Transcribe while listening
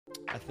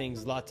I think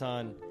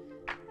Zlatan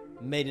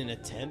made an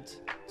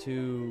attempt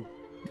to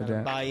kind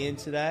of buy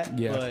into that,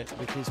 but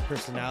with his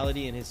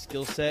personality and his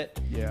skill set,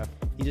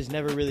 he just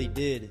never really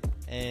did.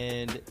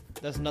 And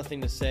that's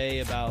nothing to say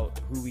about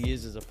who he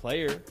is as a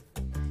player,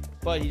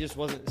 but he just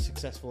wasn't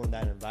successful in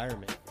that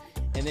environment.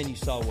 And then you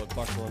saw what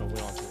Barcelona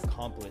went on to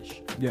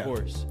accomplish, of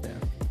course. Yeah.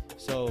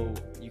 So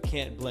you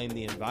can't blame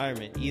the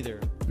environment either,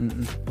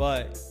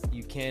 but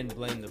you can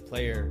blame the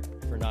player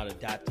for not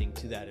adapting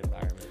to that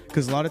environment.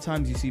 Because a lot of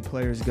times you see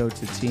players go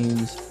to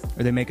teams,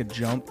 or they make a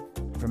jump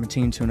from a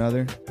team to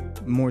another.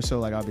 More so,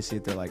 like, obviously,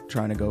 if they're like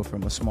trying to go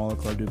from a smaller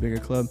club to a bigger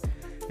club,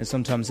 and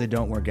sometimes they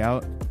don't work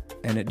out,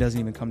 and it doesn't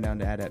even come down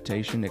to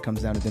adaptation. It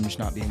comes down to them just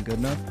not being good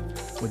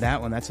enough. With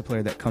that one, that's a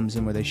player that comes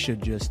in where they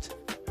should just,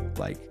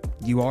 like,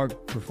 you are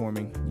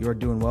performing, you are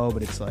doing well,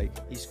 but it's like...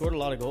 He scored a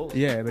lot of goals.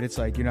 Yeah, but it's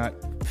like you're not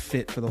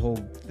fit for the whole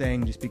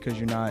thing just because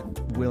you're not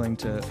willing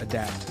to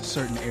adapt to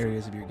certain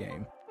areas of your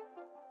game.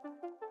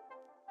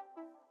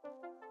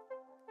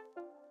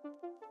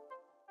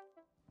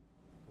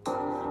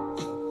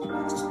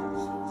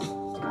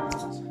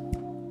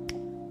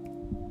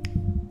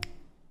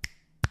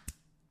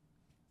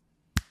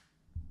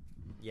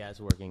 Yeah,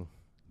 it's working.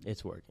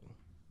 It's working.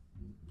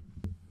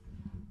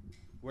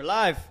 We're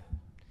live.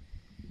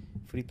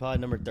 Footy Pod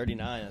number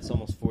 39. That's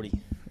almost 40.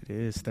 It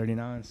is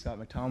 39. Scott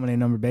McTominay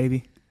number,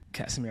 baby.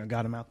 Casemiro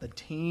got him out the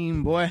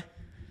team, boy.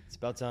 It's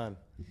about time.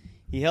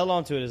 He held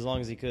on to it as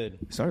long as he could.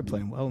 He started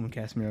playing well when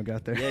Casemiro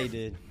got there. Yeah, he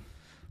did.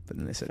 But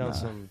then they said,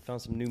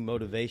 found some new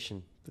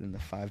motivation. But then the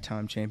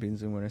 5-time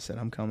champions and winner said,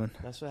 I'm coming.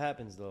 That's what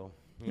happens, though.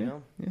 You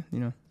know? Yeah, you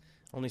know.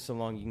 Only so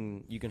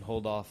long you can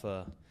hold off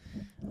a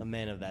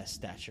man of that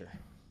stature.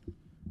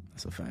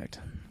 That's a fact.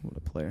 What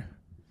a player.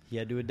 He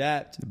had to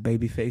adapt. The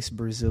babyface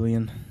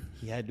Brazilian.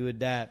 He had to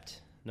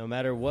adapt. No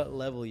matter what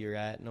level you're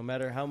at, no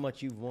matter how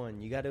much you've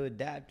won, you got to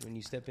adapt when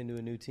you step into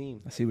a new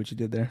team. I see what you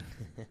did there.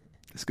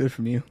 It's good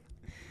from you.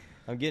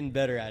 I'm getting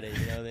better at it,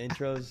 you know, the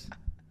intros.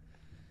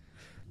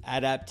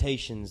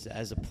 Adaptations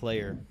as a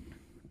player.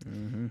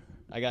 Mm-hmm.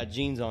 I got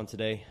jeans on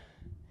today.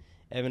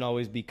 Evan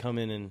always be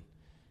coming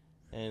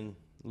and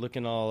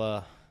looking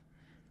all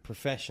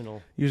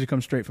professional. Usually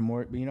come straight from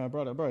work, but you know, I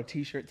brought a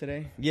t-shirt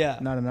today. Yeah.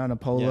 Not a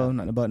polo,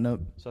 not a button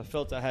up. So I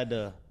felt I had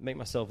to make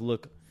myself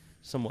look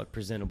somewhat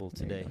presentable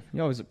today.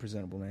 You always look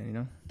presentable, man, you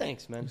know?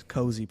 Thanks, man. Just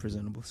cozy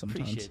presentable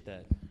sometimes.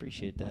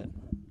 Appreciate that.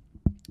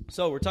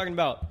 So we're talking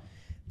about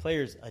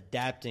players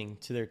adapting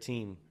to their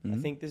team. I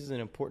think this is an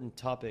important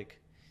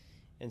topic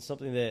and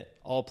something that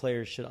all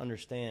players should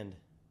understand,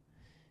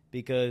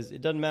 because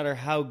it doesn't matter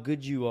how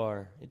good you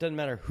are. It doesn't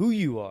matter who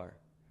you are.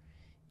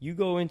 You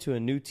go into a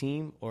new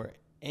team or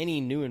any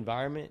new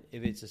environment,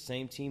 if it's the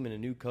same team and a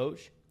new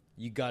coach,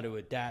 you got to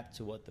adapt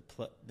to what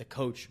the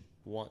coach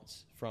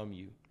wants from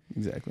you.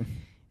 Exactly.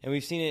 And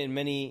we've seen it in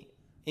many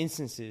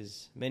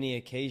instances, many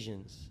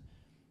occasions.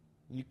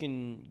 You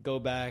can go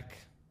back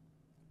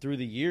through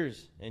the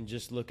years and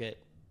just look at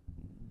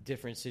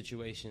different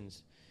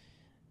situations.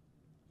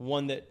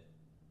 One that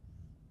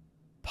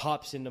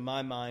pops into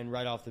my mind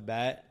right off the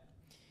bat,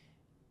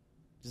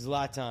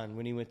 Zlatan,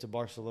 when he went to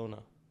Barcelona.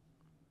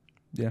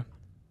 Yeah.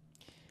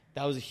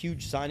 That was a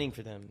huge signing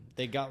for them.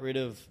 They got rid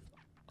of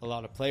a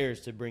lot of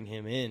players to bring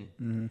him in.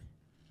 Mm-hmm.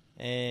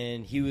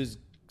 And he was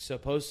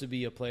supposed to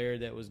be a player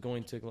that was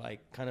going to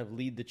like kind of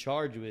lead the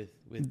charge with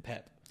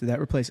Pep. Did that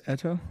replace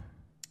Eto'o?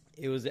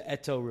 It was the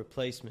Eto'o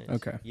replacement.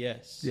 Okay.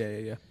 Yes.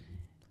 Yeah.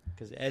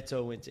 Because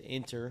Eto'o went to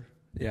Inter.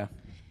 Yeah.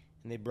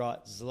 And they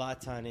brought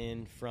Zlatan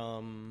in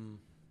from,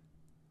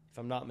 if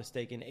I'm not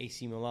mistaken,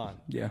 AC Milan.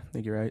 Yeah, I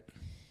think you're right.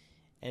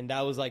 And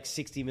that was like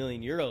 60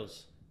 million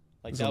euros.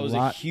 Like that was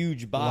a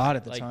huge buy. A lot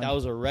at the time. Like that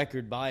was a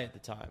record buy at the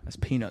time. That's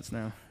peanuts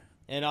now.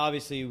 And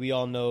obviously we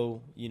all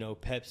know, you know,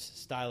 Pep's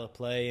style of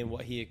play and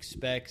what he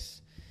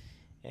expects.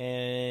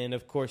 And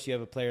of course you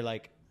have a player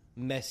like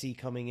Messi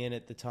coming in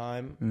at the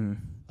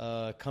time,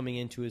 coming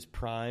into his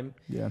prime.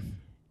 Yeah.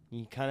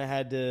 You kind of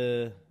had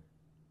to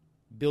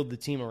build the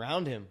team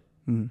around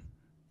him.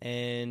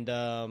 And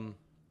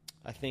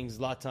I think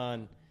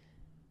Zlatan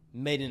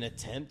made an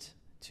attempt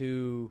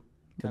to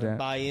kind of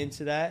buy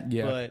into that,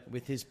 but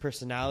with his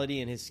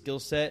personality and his skill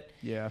set,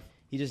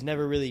 he just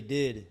never really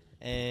did.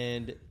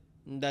 And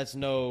that's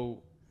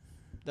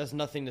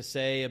nothing to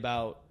say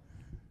about,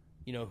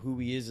 you know, who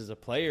he is as a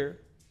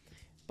player,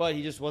 but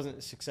he just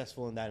wasn't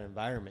successful in that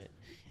environment.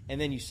 And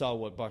then you saw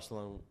what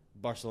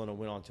Barcelona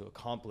went on to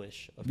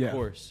accomplish, of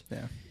course.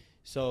 Yeah.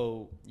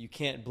 So you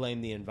can't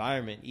blame the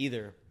environment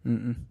either,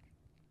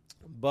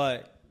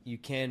 but you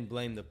can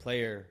blame the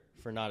player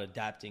for not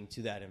adapting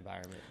to that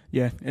environment.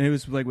 Yeah, and it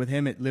was like with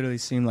him, it literally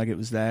seemed like it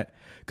was that.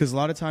 Because a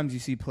lot of times you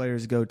see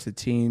players go to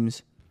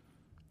teams,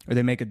 or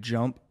they make a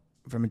jump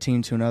from a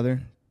team to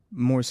another.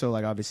 More so,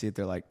 like, obviously, if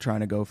they're like trying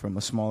to go from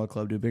a smaller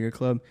club to a bigger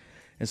club,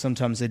 and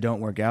sometimes they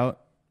don't work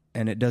out,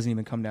 and it doesn't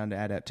even come down to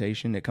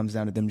adaptation. It comes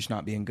down to them just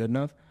not being good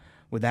enough.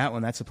 With that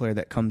one, that's a player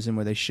that comes in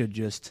where they should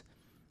just,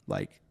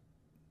 like,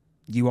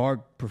 you are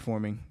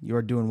performing, you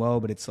are doing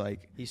well, but it's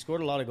like... He scored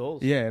a lot of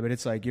goals. Yeah, but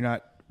it's like you're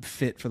not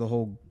fit for the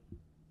whole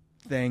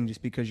thing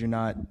just because you're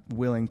not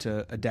willing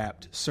to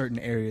adapt certain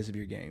areas of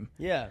your game.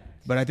 Yeah.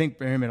 But I think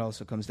for him, it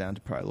also comes down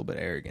to probably a little bit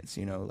of arrogance,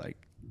 like.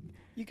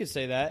 You could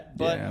say that,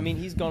 but Yeah. I mean,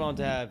 he's gone on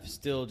to have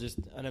still just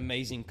an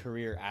amazing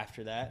career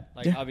after that.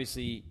 Like, Yeah.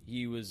 obviously,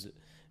 he was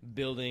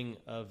building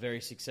a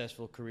very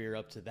successful career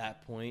up to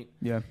that point.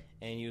 Yeah.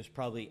 And he was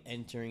probably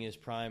entering his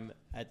prime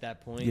at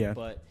that point. Yeah.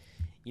 But,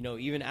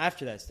 even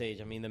after that stage,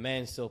 I mean, the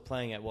man's still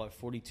playing at,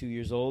 42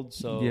 years old?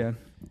 So Yeah.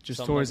 Just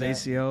something tore like his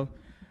ACL,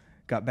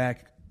 got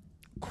back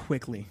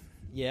quickly.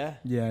 Yeah?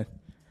 Yeah. Are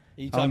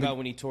you talking about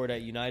when he tore it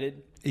at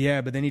United?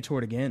 Yeah, but then he tore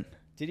it again.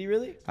 Did he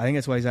really? I think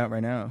that's why he's out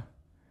right now.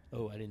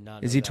 Oh, I did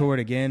not know Is he that. tore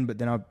it again? But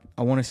then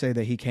I want to say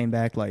that he came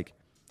back like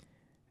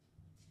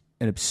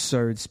an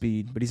absurd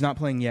speed. But he's not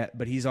playing yet.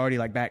 But he's already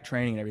like back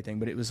training and everything.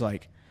 But it was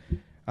like,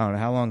 I don't know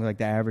how long like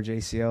the average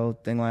ACL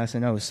thing lasts. I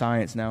know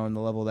science now and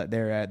the level that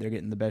they're at, they're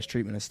getting the best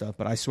treatment and stuff.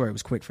 But I swear it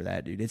was quick for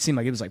that dude. It seemed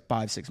like it was like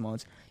 5-6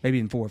 months, maybe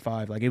even 4 or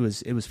 5. Like it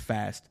was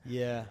fast.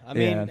 Yeah. I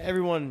mean, Yeah.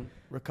 everyone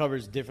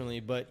recovers differently,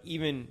 but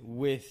even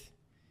with,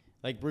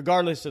 like,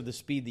 regardless of the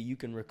speed that you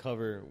can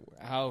recover,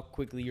 how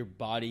quickly your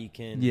body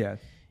can, Yeah.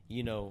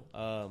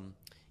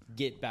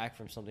 get back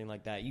from something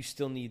like that, you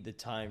still need the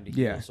time to heal.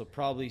 Yeah. So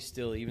probably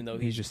still, even though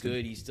he's just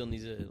good, he still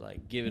needs to,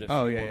 like, give it a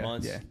few more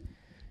months. Yeah.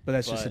 But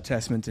that's just a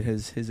testament to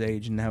his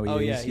age and how he is. Oh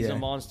yeah, he's a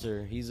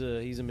monster. He's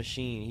a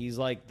machine. He's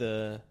like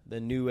the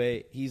new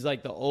age. He's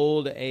like the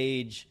old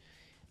age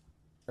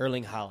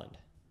Erling Haaland.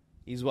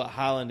 He's what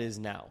Haaland is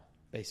now,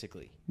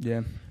 basically.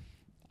 Yeah.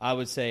 I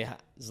would say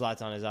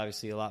Zlatan is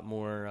obviously a lot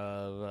more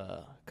of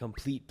a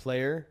complete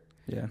player.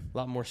 Yeah. A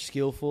lot more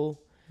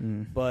skillful.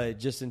 But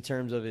just in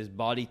terms of his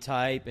body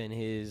type and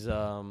his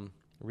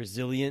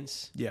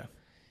resilience, Yeah.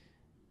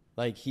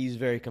 like he's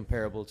very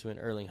comparable to an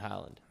Erling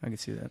Haaland. I can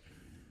see that.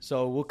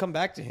 So we'll come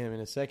back to him in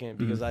a second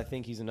because I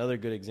think he's another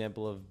good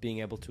example of being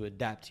able to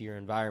adapt to your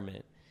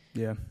environment.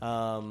 Yeah.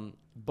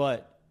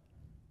 But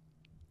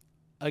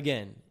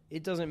again,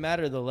 it doesn't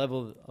matter the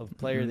level of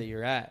player that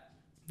you're at.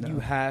 No. You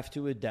have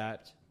to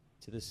adapt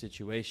to the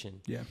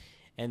situation. Yeah.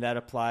 And that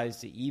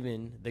applies to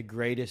even the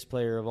greatest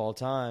player of all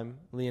time,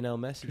 Lionel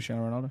Messi.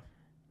 Cristiano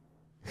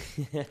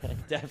Ronaldo?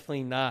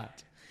 Definitely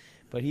not.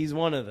 But he's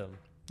one of them.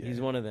 Yeah.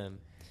 He's one of them.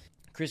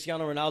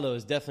 Cristiano Ronaldo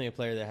is definitely a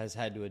player that has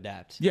had to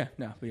adapt. Yeah,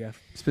 no, but yeah.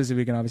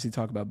 Specifically, we can obviously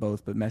talk about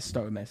both, but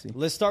start with Messi.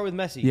 Let's start with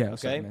Messi. Yeah, okay?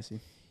 start with Messi.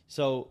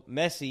 So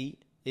Messi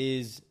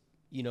is,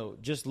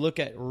 just look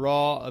at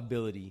raw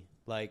ability,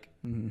 like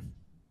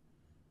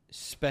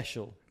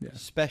special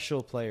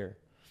player.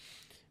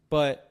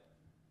 But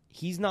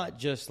he's not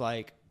just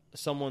like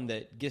someone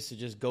that gets to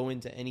just go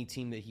into any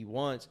team that he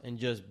wants and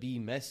just be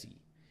Messi.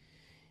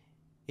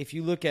 If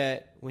you look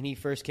at when he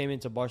first came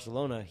into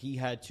Barcelona, he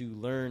had to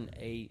learn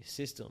a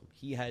system.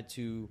 He had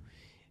to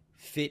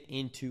fit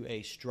into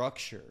a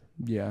structure.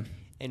 Yeah.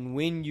 And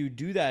when you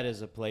do that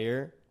as a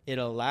player, it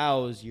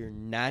allows your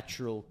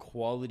natural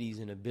qualities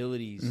and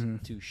abilities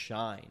to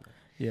shine.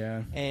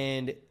 Yeah.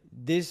 And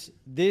this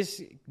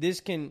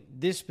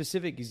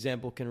specific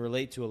example can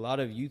relate to a lot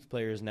of youth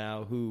players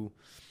now who,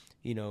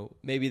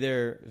 maybe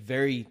they're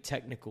very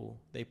technical.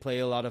 They play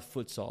a lot of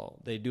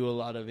futsal. They do a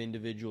lot of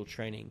individual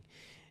training.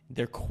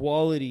 They're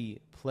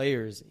quality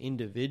players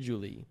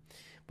individually,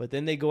 but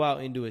then they go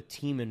out into a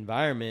team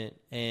environment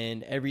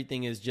and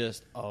everything is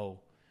just,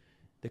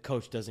 the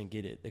coach doesn't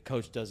get it. The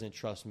coach doesn't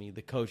trust me.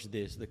 The coach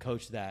this, the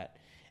coach that.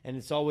 And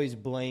it's always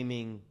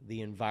blaming the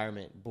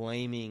environment,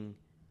 blaming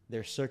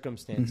their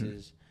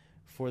circumstances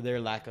for their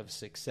lack of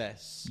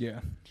success. Yeah.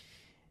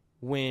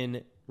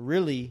 When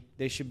really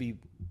they should be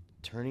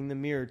turning the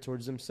mirror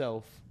towards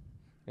themselves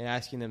and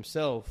asking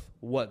themselves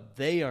what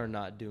they are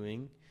not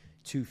doing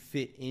to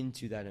fit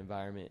into that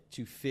environment,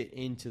 to fit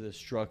into the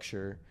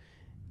structure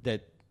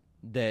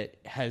that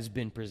has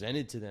been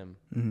presented to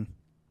them.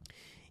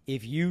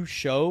 If you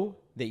show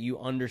that you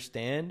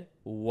understand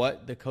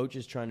what the coach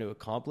is trying to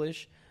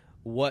accomplish,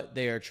 what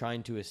they are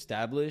trying to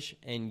establish,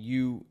 and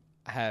you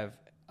have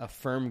a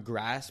firm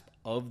grasp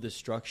of the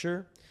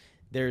structure,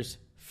 there's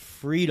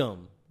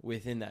freedom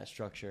within that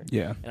structure.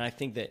 Yeah. And I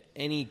think that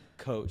any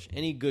coach,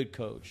 any good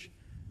coach,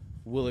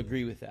 will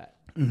agree with that.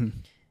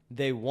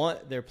 They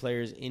want their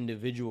players'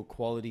 individual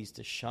qualities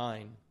to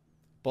shine,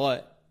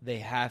 but they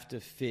have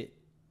to fit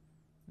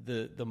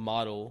the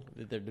model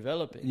that they're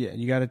developing. Yeah,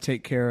 you got to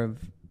take care of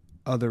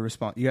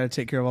you got to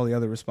take care of all the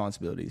other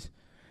responsibilities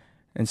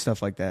and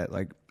stuff like that.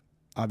 Like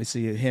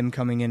obviously him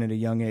coming in at a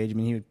young age, I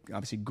mean, he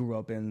obviously grew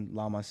up in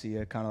La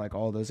Masia, kind of like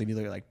all those, if you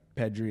look at like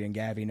Pedri and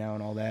Gavi now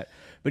and all that.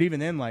 But even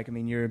then, like, I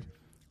mean, you're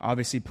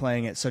obviously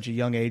playing at such a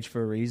young age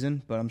for a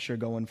reason, but I'm sure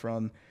going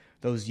from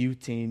those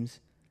youth teams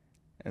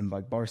and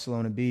like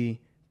Barcelona B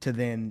to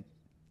then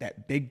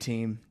that big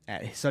team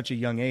at such a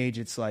young age,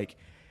 it's like,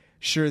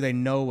 sure, they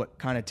know what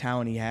kind of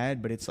talent he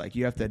had, but it's like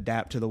you have to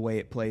adapt to the way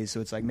it plays.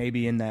 So it's like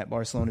maybe in that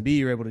Barcelona B,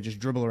 you're able to just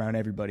dribble around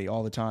everybody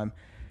all the time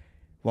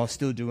while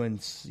still doing,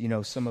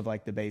 some of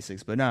like the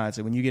basics. But nah, it's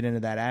like when you get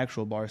into that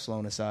actual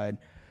Barcelona side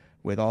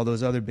with all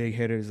those other big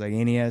hitters like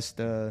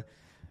Iniesta,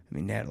 I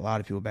mean, they had a lot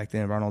of people back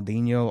then,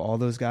 Ronaldinho, all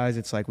those guys.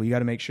 It's like, well, you got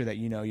to make sure that,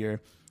 you're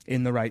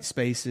in the right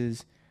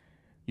spaces.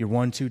 You're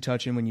 1-2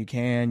 touching when you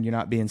can. You're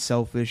not being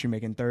selfish. You're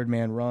making third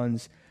man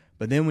runs.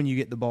 But then when you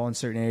get the ball in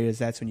certain areas,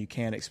 that's when you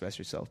can express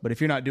yourself. But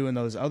if you're not doing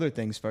those other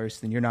things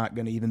first, then you're not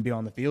going to even be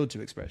on the field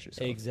to express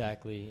yourself.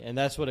 Exactly. And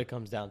that's what it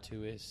comes down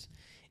to is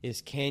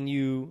can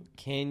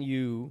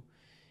you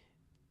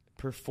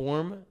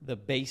perform the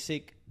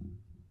basic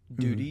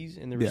duties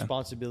and the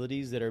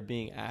responsibilities that are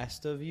being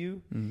asked of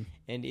you?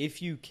 And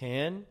if you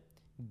can,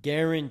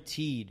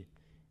 guaranteed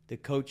the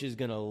coach is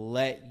going to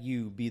let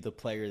you be the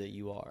player that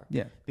you are.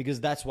 Yeah.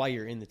 Because that's why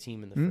you're in the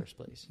team in the first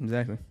place.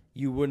 Exactly.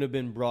 You wouldn't have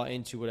been brought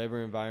into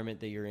whatever environment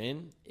that you're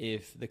in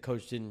if the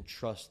coach didn't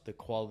trust the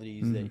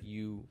qualities that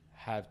you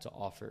have to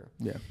offer.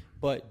 Yeah.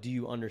 But do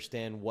you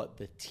understand what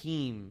the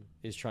team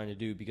is trying to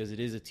do? Because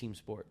it is a team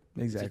sport.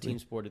 Exactly. It's a team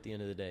sport at the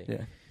end of the day.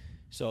 Yeah.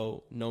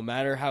 So no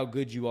matter how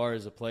good you are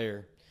as a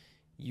player,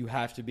 you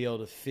have to be able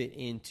to fit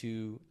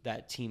into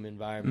that team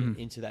environment,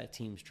 into that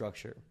team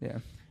structure. Yeah.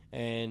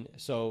 And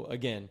so,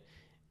 again,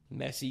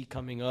 Messi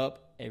coming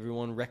up,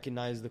 everyone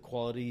recognized the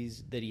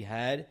qualities that he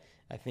had.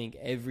 I think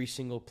every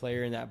single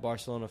player in that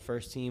Barcelona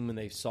first team, when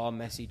they saw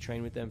Messi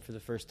train with them for the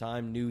first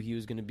time, knew he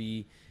was going to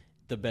be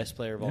the best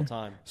player of all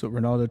time. So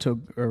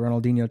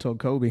Ronaldinho told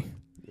Kobe.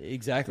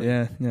 Exactly.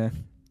 Yeah.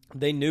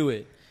 They knew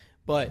it.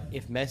 But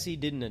if Messi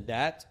didn't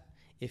adapt,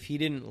 if he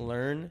didn't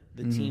learn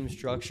the team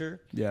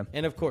structure,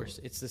 and of course,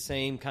 it's the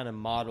same kind of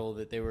model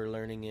that they were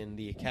learning in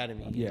the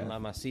academy in La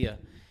Masia,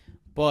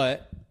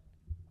 but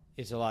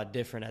it's a lot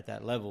different at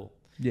that level.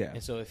 Yeah.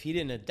 And so if he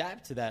didn't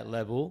adapt to that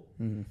level,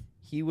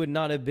 he would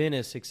not have been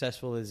as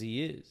successful as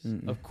he is.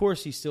 Of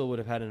course, he still would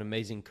have had an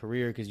amazing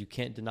career because you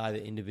can't deny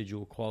the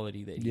individual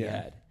quality that he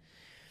had.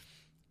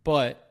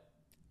 But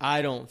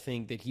I don't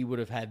think that he would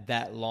have had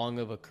that long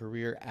of a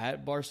career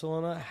at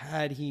Barcelona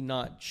had he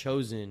not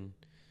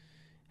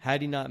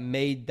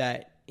made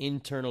that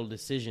internal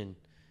decision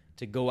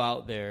to go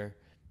out there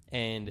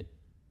and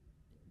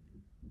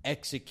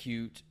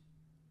execute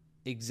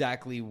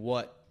exactly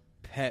what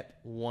Pep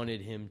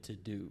wanted him to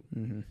do.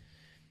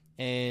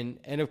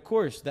 And of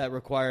course, that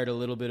required a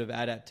little bit of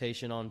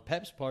adaptation on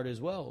Pep's part as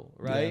well,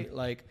 right? Yeah.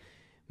 Like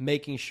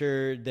making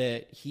sure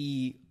that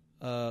he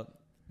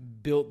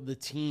built the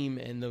team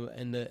and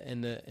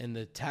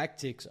the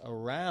tactics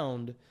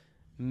around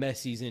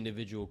Messi's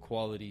individual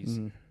qualities.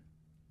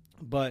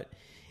 But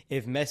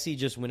if Messi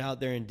just went out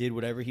there and did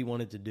whatever he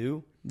wanted to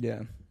do,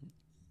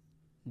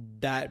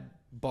 that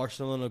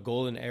Barcelona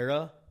golden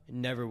era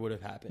never would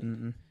have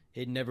happened.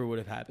 It never would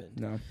have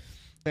happened. No.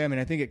 I mean,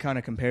 I think it kind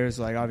of compares,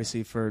 like,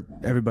 obviously for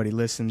everybody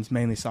listens,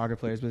 mainly soccer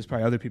players, but there's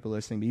probably other people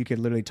listening, but you could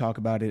literally talk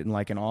about it in,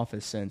 like, an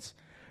office sense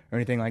or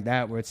anything like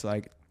that, where it's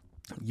like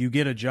you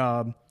get a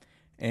job,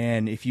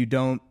 and if you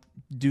don't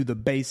do the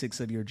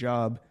basics of your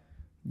job,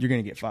 you're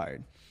going to get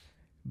fired.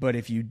 But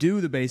if you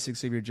do the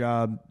basics of your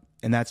job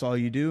and that's all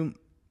you do,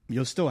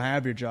 you'll still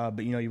have your job,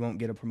 but, you won't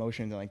get a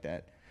promotion or anything like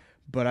that.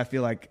 But I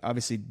feel like,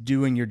 obviously,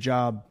 doing your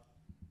job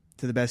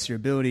to the best of your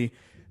ability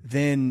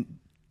then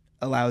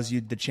allows you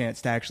the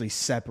chance to actually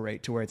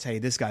separate to where it's, hey,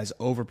 this guy's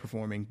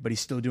overperforming, but he's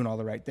still doing all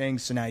the right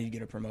things, so now you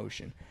get a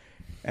promotion.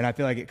 And I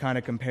feel like it kind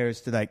of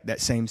compares to like that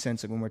same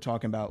sense of when we're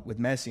talking about with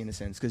Messi in a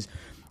sense, because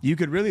you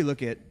could really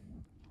look at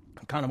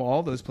kind of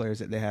all those players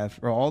that they have,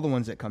 or all the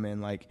ones that come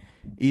in, like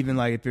even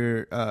like if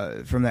you're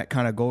from that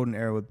kind of golden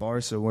era with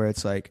Barca, where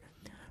it's like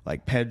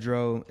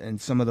Pedro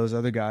and some of those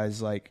other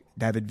guys like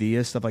David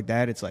Villa, stuff like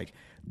that. It's like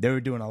they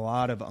were doing a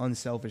lot of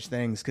unselfish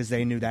things because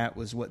they knew that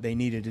was what they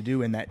needed to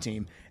do in that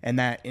team, and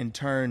that in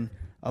turn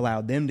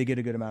allowed them to get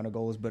a good amount of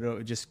goals, but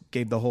it just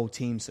gave the whole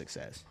team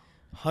success.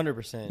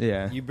 100%.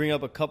 Yeah. You bring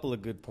up a couple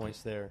of good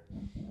points there.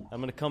 I'm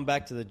going to come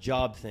back to the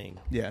job thing.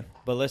 Yeah.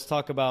 But let's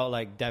talk about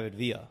like David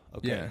Villa.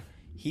 Okay. Yeah.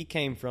 He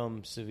came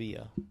from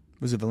Sevilla.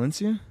 Was it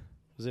Valencia?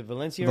 Was it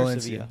Valencia or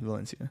Sevilla?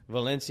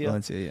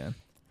 Valencia, yeah.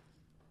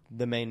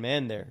 The main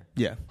man there.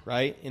 Yeah.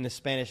 Right? In the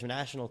Spanish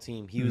national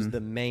team, he was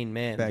the main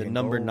man. Bagging the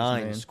number goals,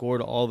 9, man.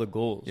 scored all the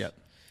goals. Yep.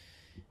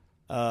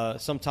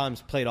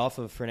 Sometimes played off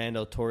of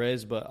Fernando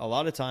Torres, but a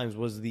lot of times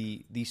was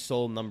the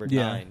sole number 9,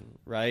 Yeah.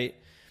 right?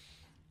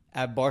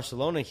 At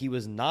Barcelona, he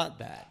was not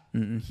that.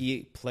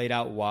 He played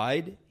out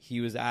wide. He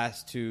was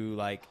asked to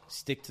like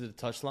stick to the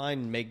touchline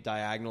and make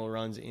diagonal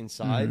runs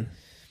inside.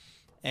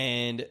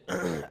 And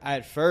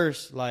at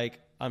first, like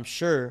I'm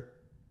sure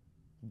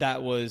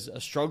that was a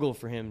struggle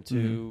for him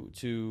to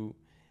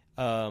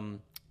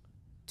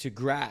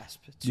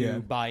grasp, to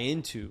buy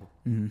into.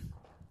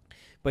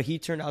 But he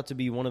turned out to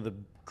be one of the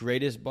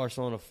greatest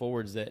Barcelona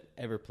forwards that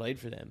ever played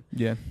for them.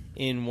 Yeah.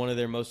 In one of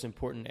their most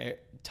important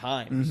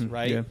times,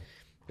 right? Yeah.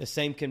 The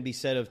same can be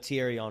said of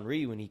Thierry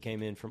Henry when he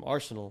came in from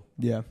Arsenal.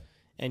 Yeah.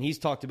 And he's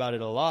talked about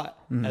it a lot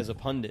as a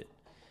pundit,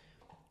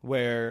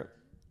 where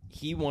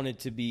he wanted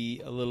to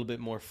be a little bit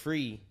more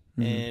free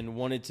and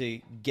wanted to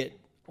get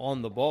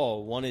on the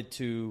ball, wanted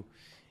to,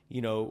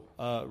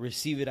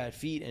 receive it at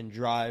feet and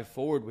drive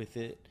forward with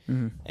it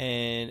and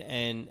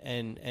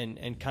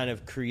kind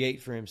of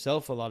create for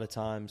himself a lot of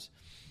times.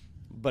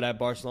 But at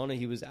Barcelona,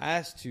 he was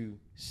asked to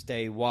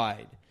stay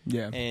wide.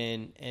 Yeah.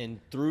 And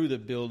through the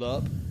build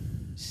up,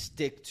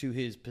 stick to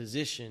his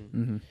position.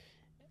 Mm-hmm.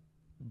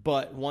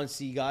 But once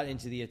he got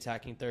into the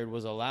attacking third,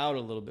 was allowed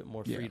a little bit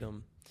more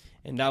freedom.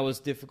 And that was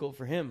difficult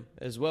for him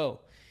as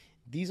well.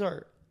 These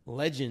are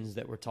legends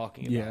that we're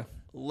talking about. Yeah.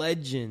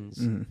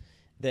 Legends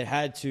that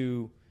had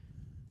to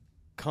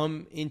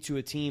come into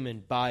a team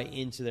and buy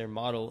into their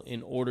model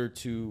in order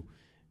to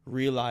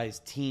realize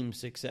team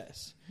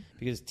success.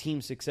 Because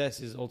team success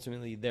is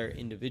ultimately their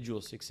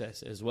individual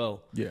success as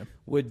well. Yeah.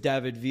 Would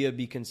David Villa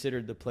be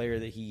considered the player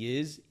that he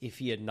is if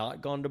he had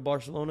not gone to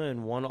Barcelona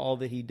and won all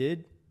that he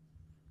did?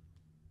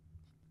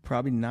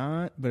 Probably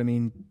not, but I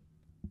mean,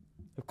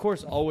 of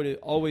course,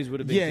 always would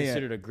have been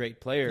considered a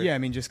great player. Yeah, I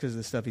mean, just because of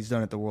the stuff he's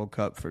done at the World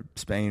Cup for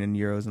Spain and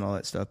Euros and all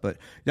that stuff. But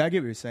I get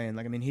what you're saying.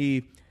 Like, I mean,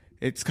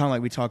 it's kind of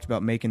like we talked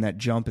about making that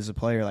jump as a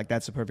player. Like,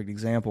 that's a perfect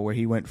example where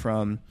he went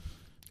from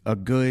a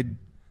good,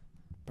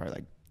 probably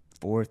like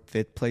 4th,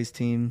 5th place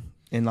team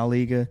in La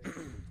Liga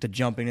to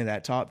jumping to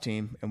that top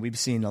team. And we've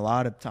seen a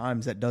lot of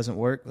times that doesn't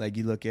work. Like,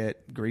 you look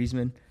at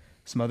Griezmann,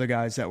 some other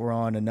guys that were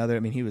on another. I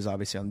mean, he was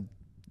obviously on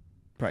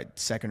probably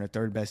 2nd or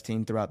 3rd best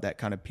team throughout that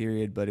kind of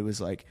period, but it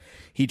was like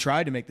he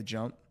tried to make the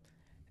jump,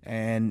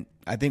 and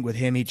I think with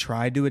him he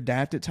tried to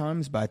adapt at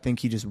times, but I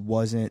think he just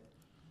wasn't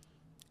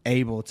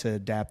able to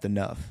adapt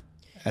enough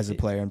as a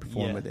player and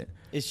perform with it.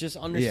 It's just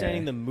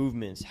understanding the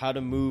movements, how to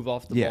move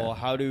off the ball,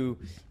 how to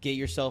get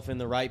yourself in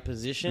the right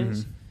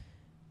positions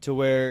to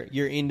where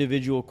your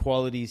individual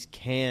qualities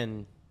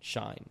can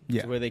shine,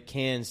 to where they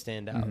can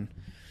stand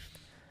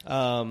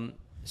out.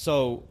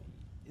 So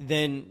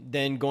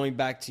then going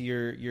back to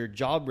your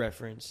job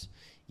reference,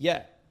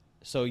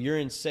 so you're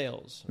in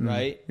sales,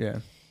 right? Yeah.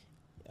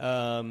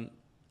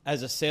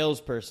 As a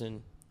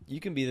salesperson, you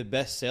can be the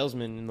best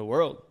salesman in the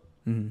world.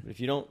 But if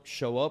you don't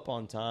show up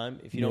on time,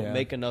 if you don't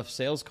make enough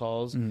sales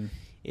calls,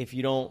 if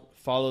you don't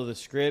follow the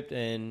script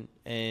and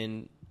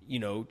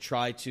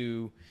try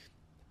to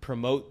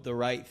promote the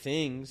right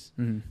things,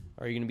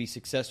 are you going to be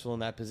successful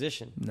in that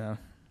position? No.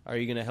 Are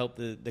you going to help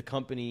the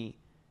company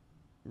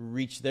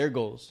reach their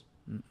goals?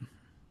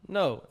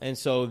 No. And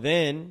so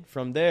then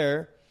from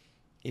there,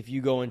 if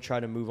you go and try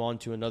to move on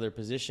to another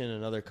position,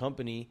 another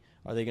company,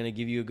 are they going to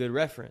give you a good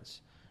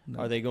reference? No.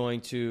 Are they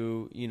going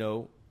to,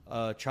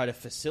 try to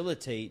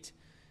facilitate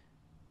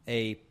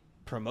a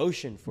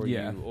promotion for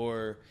you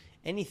or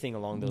anything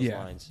along those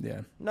lines?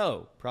 Yeah.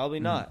 No, probably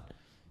not.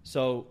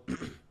 So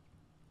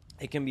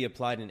it can be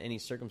applied in any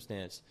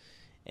circumstance.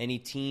 Any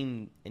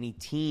team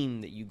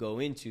that you go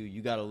into,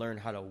 you got to learn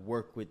how to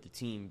work with the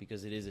team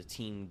because it is a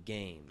team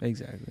game.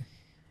 Exactly.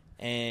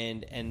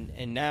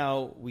 And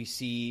now we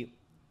see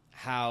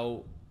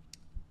how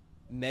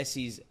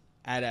Messi's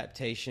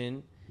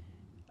adaptation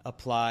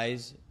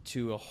applies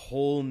to a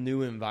whole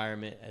new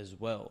environment as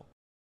well.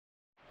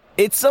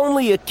 It's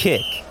only a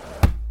kick,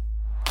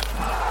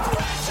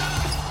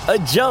 a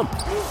jump,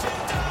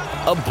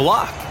 a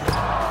block.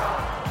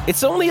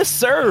 It's only a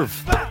serve.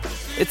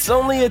 It's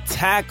only a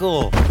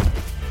tackle,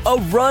 a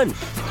run.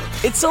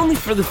 It's only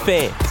for the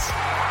fans.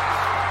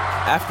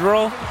 After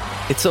all,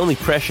 it's only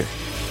pressure.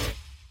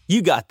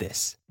 You got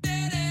this.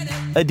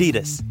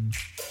 Adidas.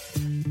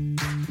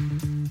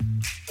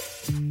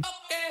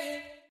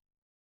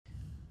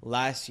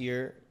 Last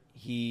year,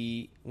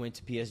 he went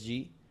to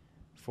PSG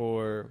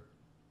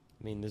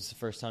this is the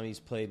first time he's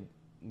played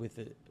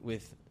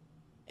with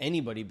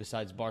anybody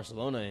besides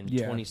Barcelona in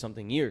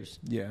 20-something years.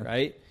 Yeah.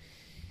 Right?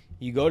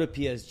 You go to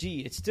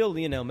PSG, it's still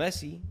Lionel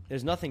Messi.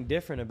 There's nothing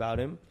different about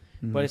him,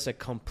 but it's a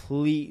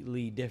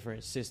completely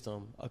different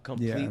system, a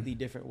completely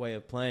different way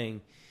of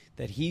playing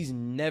that he's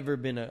never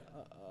been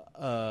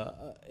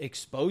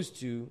exposed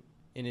to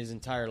in his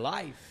entire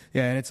life.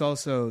 Yeah, and it's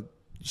also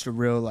just a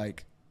real,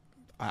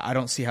 I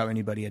don't see how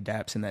anybody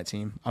adapts in that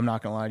team. I'm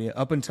not going to lie to you.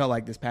 Up until,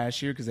 this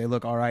past year, because they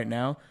look all right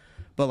now.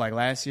 But,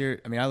 last year,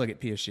 I look at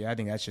PSG. I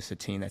think that's just a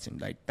team that's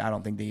I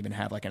don't think they even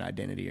have, an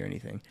identity or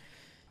anything.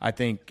 I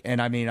think,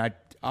 and I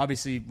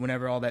obviously,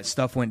 whenever all that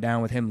stuff went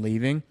down with him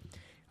leaving,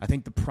 I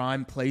think the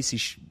prime place he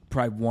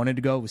probably wanted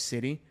to go was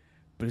City.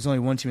 But there's only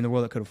one team in the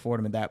world that could afford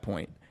him at that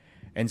point.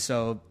 And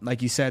so,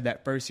 like you said,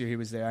 that first year he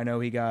was there, I know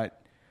he got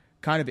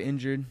kind of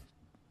injured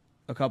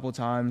a couple of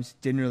times,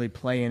 didn't really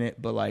play in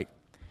it, but,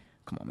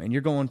 come on, man,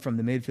 you're going from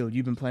the midfield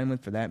you've been playing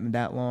with for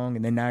that long,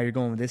 and then now you're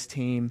going with this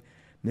team.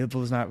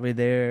 Midfield's not really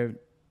there.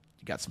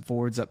 You got some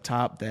forwards up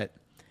top that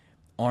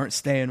aren't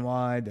staying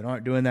wide, that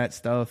aren't doing that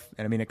stuff.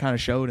 And, it kind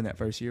of showed in that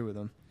first year with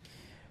him.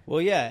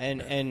 Well, yeah,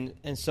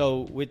 and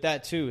so with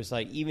that, too, it's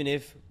even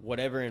if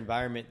whatever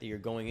environment that you're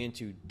going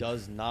into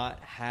does not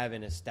have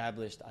an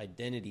established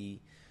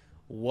identity,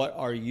 what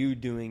are you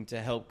doing to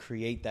help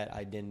create that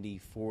identity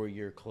for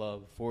your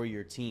club, for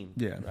your team,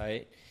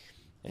 right?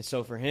 And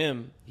so for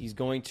him, he's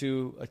going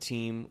to a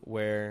team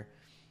where,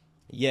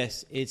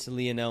 yes, it's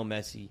Lionel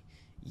Messi.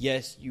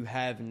 Yes, you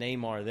have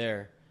Neymar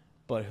there,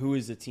 but who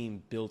is the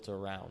team built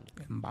around?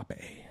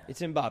 Mbappe.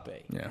 It's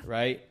Mbappe,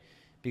 right?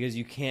 Because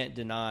you can't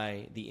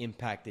deny the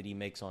impact that he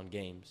makes on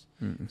games.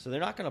 So they're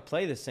not going to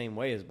play the same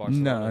way as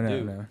Barcelona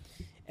do. No.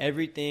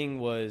 Everything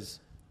was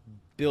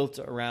built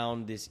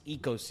around this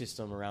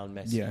ecosystem around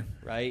Messi,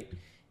 right?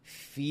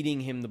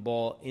 feeding him the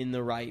ball in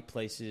the right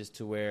places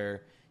to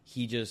where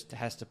he just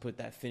has to put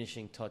that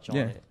finishing touch on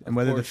it. And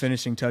whether the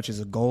finishing touch is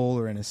a goal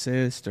or an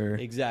assist or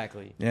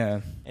exactly.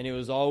 Yeah. And it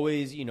was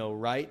always,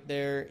 right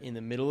there in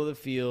the middle of the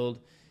field,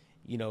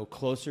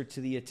 closer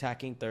to the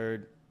attacking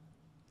third,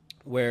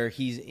 where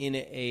he's in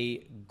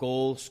a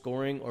goal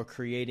scoring or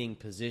creating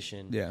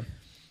position. Yeah.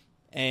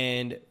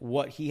 And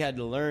what he had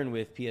to learn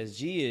with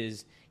PSG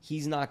is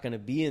he's not going to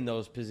be in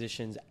those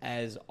positions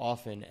as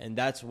often. And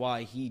that's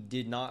why he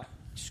did not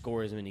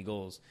score as many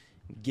goals,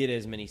 get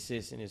as many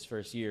assists in his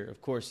first year. Of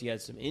course, he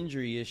had some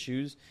injury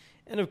issues.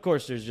 And, of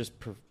course, there's just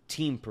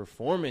team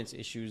performance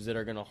issues that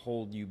are going to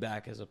hold you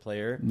back as a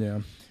player.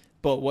 Yeah.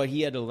 But what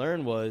he had to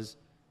learn was,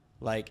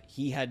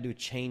 he had to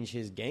change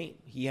his game.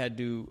 He had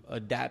to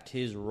adapt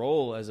his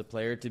role as a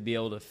player to be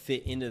able to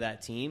fit into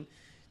that team,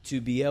 to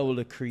be able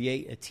to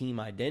create a team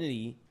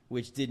identity,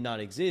 which did not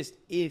exist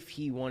if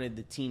he wanted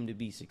the team to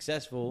be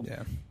successful,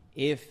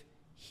 if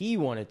he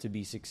wanted to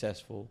be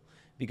successful,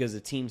 because the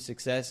team's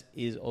success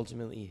is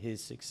ultimately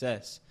his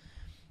success.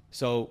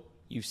 So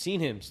you've seen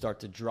him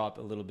start to drop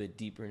a little bit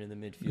deeper into the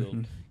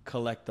midfield,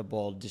 collect the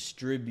ball,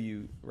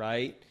 distribute,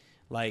 right?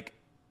 Like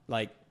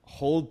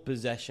hold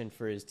possession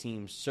for his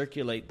team,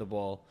 circulate the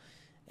ball.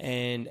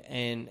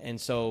 And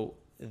so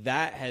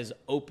that has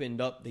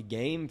opened up the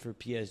game for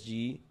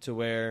PSG to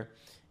where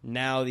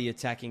now the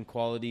attacking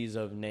qualities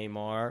of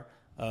Neymar,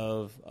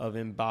 of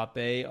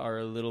Mbappe are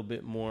a little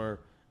bit more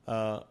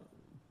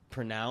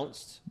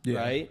pronounced,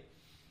 right?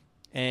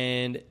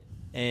 And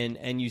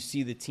you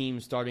see the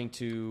team starting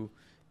to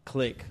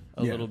click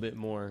a little bit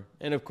more.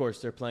 And of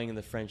course they're playing in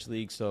the French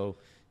league, so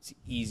it's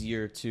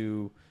easier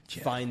to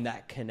find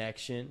that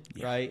connection,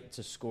 right,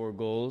 to score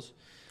goals.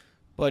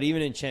 But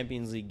even in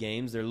Champions League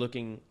games, they're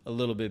looking a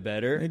little bit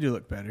better. They do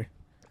look better.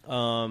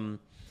 Are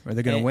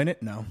they going to win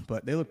it? No,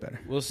 but they look better.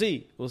 We'll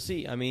see.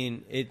 I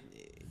mean,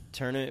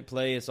 tournament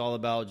play, it's all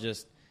about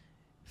just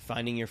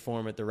finding your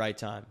form at the right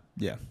time.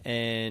 Yeah.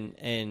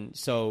 And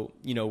so,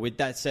 with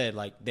that said,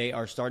 they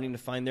are starting to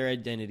find their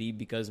identity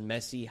because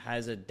Messi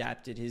has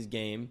adapted his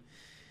game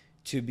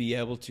to be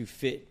able to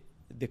fit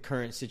the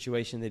current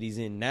situation that he's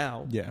in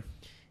now. Yeah.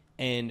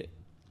 And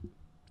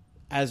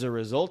as a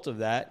result of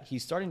that,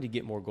 he's starting to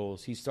get more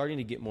goals. He's starting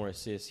to get more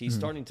assists. He's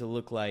starting to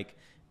look like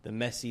the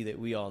Messi that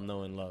we all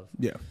know and love.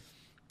 Yeah.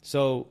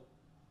 So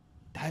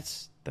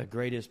that's the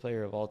greatest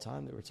player of all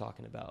time that we're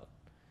talking about,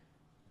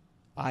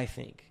 I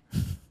think.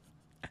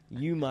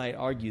 You might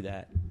argue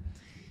that.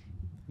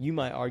 You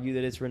might argue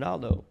that it's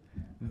Ronaldo.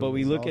 But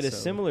we look at a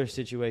similar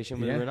situation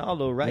with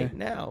Ronaldo right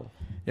now.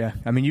 Yeah.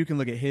 I mean, you can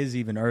look at his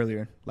even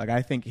earlier.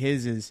 I think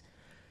his is,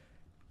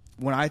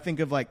 when I think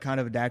of kind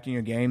of adapting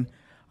your game,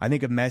 I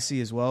think of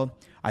Messi as well.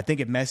 I think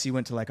if Messi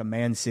went to a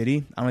Man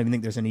City, I don't even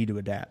think there's a need to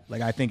adapt.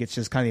 I think it's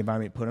just kind of the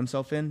environment he put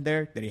himself in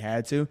there that he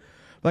had to.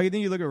 But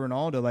then you look at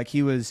Ronaldo,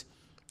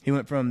 he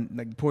went from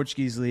the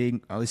Portuguese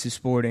league, at least his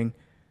Sporting,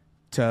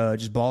 to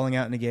just balling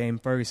out in the game,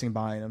 Ferguson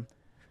buying him.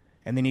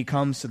 And then he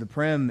comes to the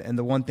Prem, and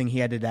the one thing he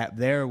had to adapt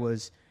there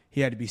was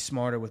he had to be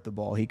smarter with the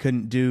ball. He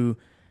couldn't do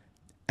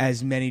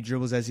as many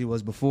dribbles as he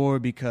was before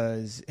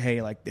because,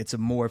 it's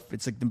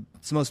the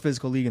most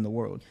physical league in the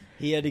world.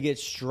 He had to get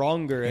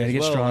stronger as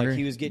well.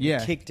 He was getting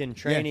kicked in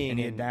training. And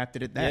he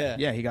adapted at that.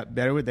 Yeah, he got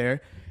better with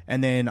there.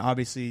 And then,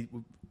 obviously,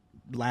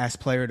 last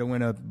player to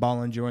win a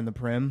Ballon d'Or in the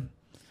Prem.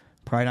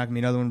 Probably not going to be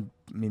another one.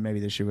 I mean, maybe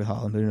this year with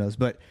Haaland, who knows.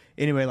 But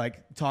anyway,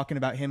 talking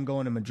about him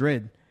going to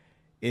Madrid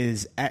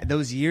is at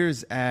those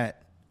years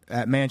at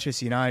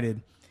Manchester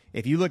United,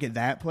 if you look at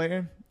that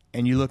player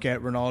and you look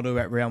at Ronaldo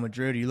at Real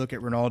Madrid, or you look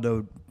at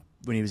Ronaldo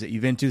when he was at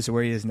Juventus or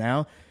where he is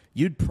now,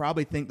 you'd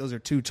probably think those are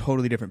two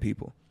totally different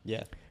people.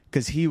 Yeah.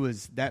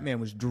 Because that man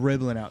was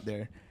dribbling out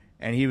there,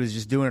 and he was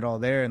just doing it all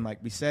there. And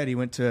like we said, he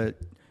went to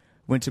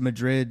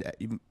Madrid,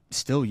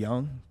 still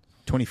young,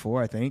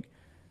 24, I think,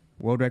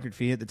 world record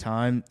fee at the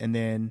time. And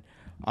then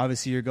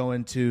obviously you're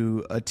going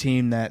to a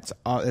team that's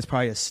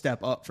probably a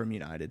step up from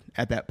United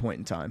at that point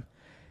in time.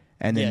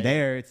 And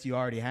then you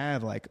already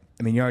have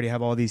you already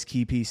have all these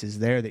key pieces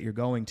there that you're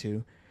going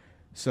to.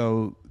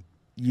 So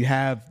you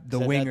have the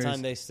wingers. At that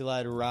time they still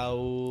had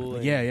Raul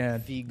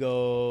and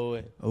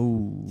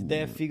Figo. Did they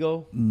have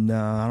Figo?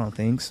 No, I don't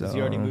think so. Was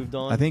he already moved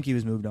on? I think he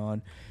was moved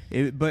on.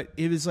 But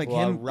it was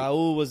him.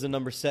 Raul was the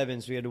number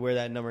 7, so he had to wear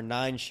that number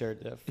 9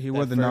 shirt. He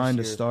wore the 9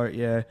 to start,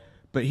 yeah.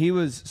 But he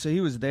was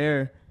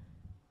there,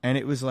 and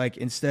it was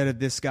instead of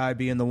this guy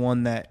being the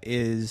one that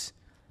is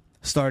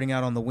starting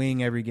out on the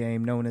wing every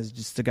game, known as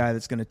just the guy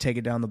that's going to take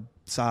it down the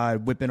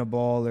side, whip in a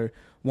ball, or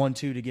 1-2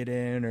 to get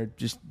in, or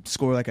just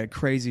score a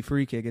crazy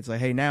free kick. It's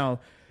hey, now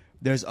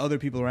there's other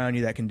people around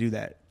you that can do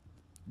that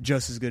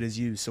just as good as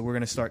you. So we're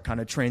going to start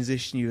kind of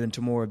transition you into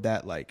more of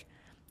that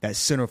that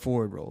center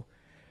forward role.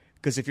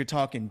 Because if you're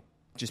talking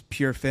just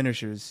pure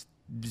finishers,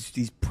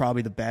 he's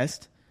probably the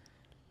best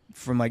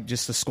from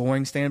just a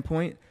scoring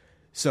standpoint.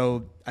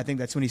 So I think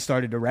that's when he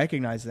started to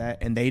recognize that,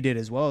 and they did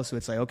as well. So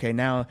it's okay,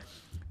 now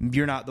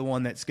you're not the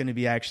one that's going to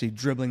be actually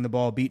dribbling the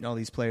ball, beating all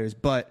these players,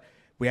 but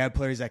we have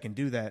players that can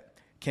do that.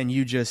 Can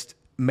you just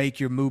make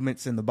your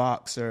movements in the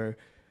box or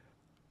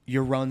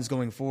your runs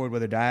going forward,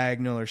 whether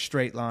diagonal or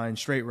straight line,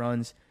 straight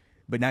runs.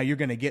 But now you're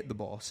going to get the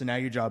ball. So now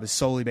your job is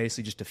solely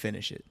basically just to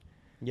finish it.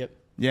 Yep.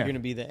 Yeah. You're going to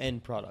be the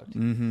end product.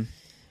 Mm-hmm.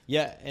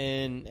 Yeah,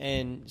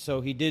 and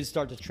so he did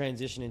start to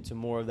transition into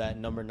more of that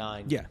number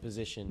 9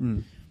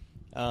 position.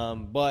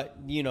 But,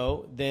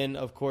 then,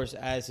 of course,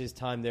 as his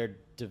time there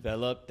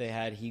developed, they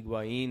had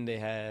Higuain, they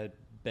had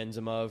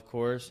Benzema, of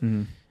course,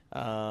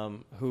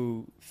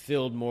 who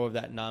filled more of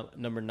that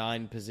number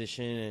 9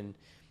 position.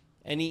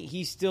 And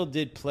he still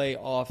did play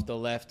off the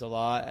left a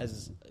lot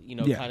as,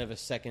 kind of a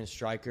second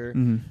striker.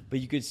 But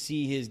you could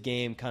see his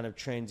game kind of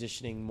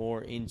transitioning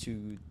more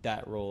into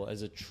that role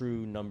as a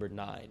true number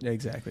 9.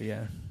 Exactly,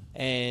 yeah.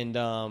 And,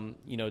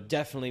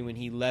 definitely when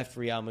he left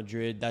Real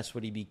Madrid, that's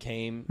what he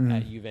became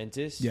at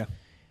Juventus. Yeah.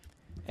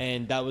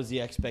 And that was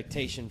the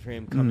expectation for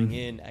him coming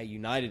in at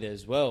United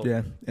as well.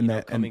 Yeah.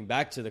 And coming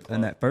back to the club.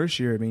 And that first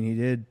year, I mean, he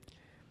did.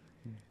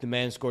 The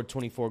man scored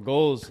 24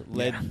 goals,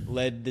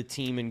 led the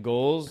team in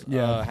goals,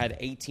 had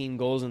 18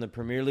 goals in the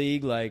Premier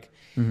League. Like,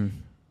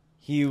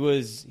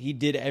 he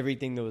did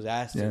everything that was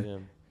asked of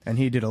him. And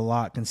he did a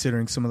lot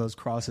considering some of those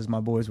crosses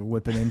my boys were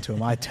whipping into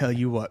him. I tell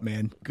you what,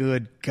 man,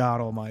 good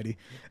God almighty.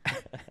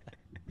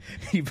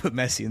 You put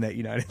Messi in that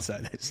United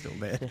side, that's still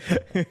bad.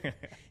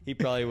 He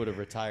probably would have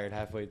retired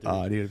halfway through.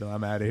 Oh, dude,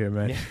 I'm out of here,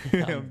 man.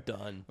 I'm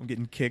done. I'm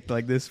getting kicked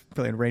like this,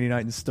 playing rainy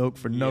night in Stoke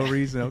for no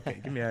reason. Okay,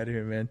 get me out of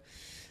here, man.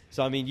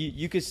 So, I mean,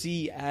 you could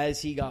see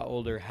as he got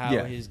older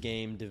how his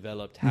game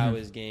developed, how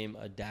his game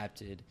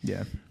adapted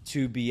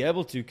to be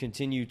able to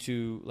continue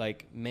to,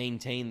 like,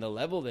 maintain the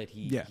level that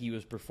he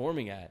was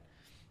performing at.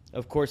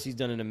 Of course, he's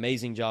done an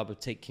amazing job of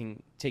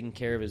taking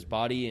care of his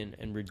body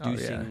and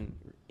reducing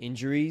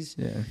injuries.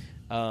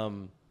 Yeah.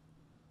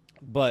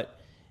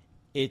 But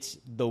it's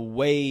the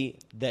way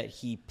that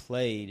he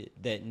played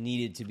that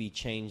needed to be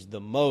changed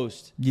the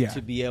most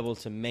to be able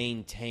to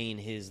maintain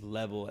his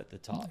level at the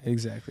top.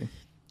 Exactly.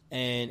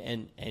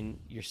 And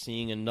you're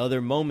seeing another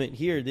moment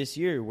here this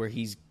year where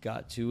he's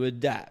got to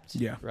adapt.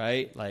 Yeah.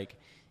 Right? Like,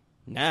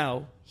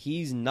 now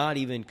he's not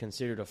even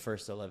considered a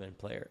first 11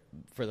 player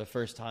for the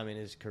first time in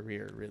his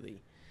career,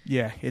 really.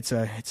 Yeah, it's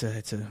a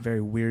very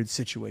weird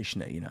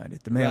situation at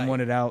United. The man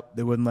wanted out,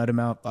 they wouldn't let him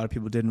out. A lot of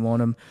people didn't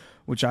want him,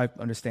 which I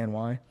understand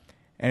why.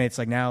 And it's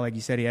like now, like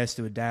you said, he has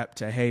to adapt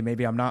to, hey,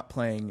 maybe I'm not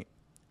playing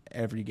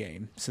every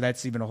game. So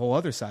that's even a whole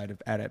other side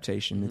of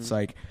adaptation. It's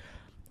like,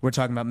 we're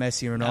talking about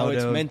Messi and Ronaldo. Now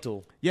it's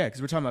mental. Yeah,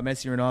 because we're talking about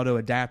Messi and Ronaldo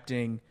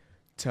adapting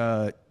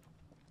to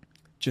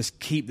just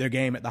keep their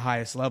game at the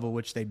highest level,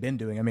 which they've been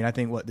doing. I mean, I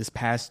think, this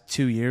past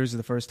 2 years is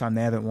the first time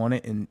they haven't won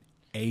it in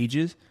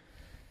ages.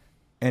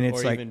 And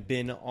it's or even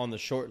been on the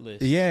short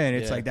list. Yeah, and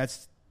it's like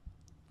that's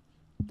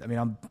 – I mean,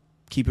 I'll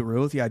keep it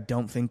real with you. I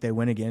don't think they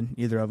win again,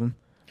 either of them.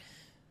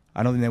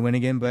 I don't think they win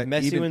again. But if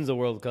Messi wins the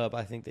World Cup,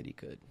 I think that he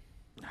could.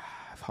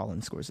 If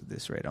Haaland scores at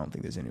this rate, I don't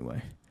think there's any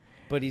way.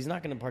 But he's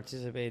not going to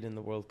participate in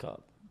the World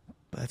Cup.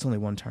 But that's only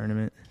one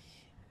tournament.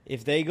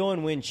 If they go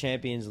and win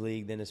Champions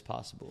League, then it's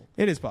possible.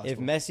 It is possible. If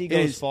Messi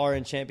goes far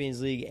in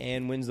Champions League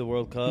and wins the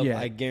World Cup,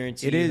 I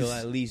guarantee he'll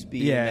at least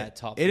be in that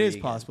top three. It is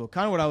possible.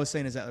 Kind of what I was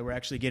saying is that we're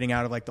actually getting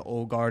out of like the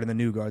old guard and the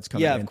new guards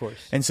coming in. Yeah, of course.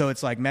 And so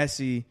it's like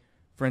Messi,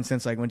 for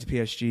instance, like went to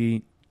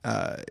PSG.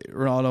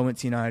 Ronaldo went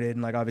to United.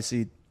 And like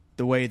obviously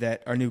the way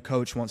that our new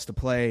coach wants to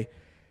play,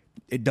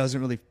 it doesn't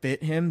really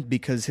fit him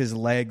because his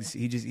legs,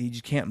 he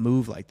just can't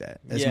move like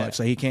that as much.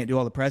 Like he can't do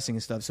all the pressing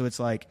and stuff. So it's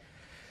like,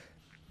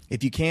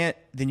 if you can't,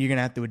 then you're going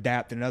to have to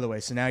adapt in another way.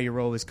 So now your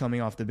role is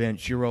coming off the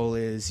bench. Your role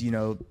is,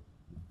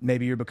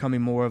 maybe you're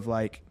becoming more of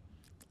like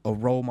a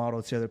role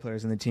model to other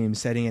players in the team,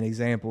 setting an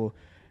example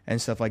and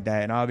stuff like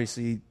that. And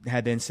obviously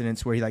had the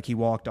incidents where he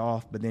walked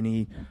off, but then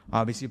he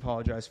obviously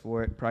apologized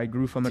for it. Probably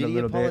grew from it a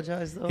little bit. Did he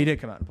apologize though? He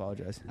did come out and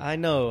apologize. I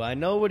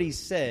know what he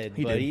said,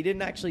 but he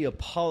didn't actually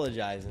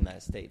apologize in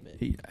that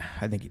statement.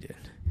 I think he did.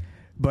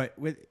 But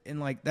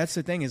that's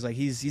the thing is like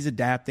he's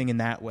adapting in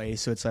that way.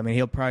 So it's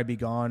he'll probably be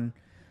gone.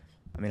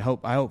 I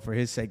hope for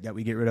his sake that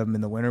we get rid of him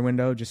in the winter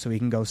window just so he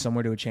can go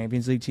somewhere to a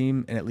Champions League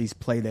team and at least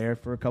play there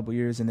for a couple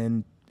years and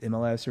then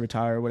MLS or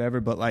retire or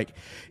whatever. But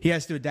he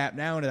has to adapt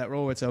now into that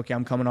role where it's okay,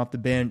 I'm coming off the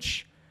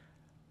bench.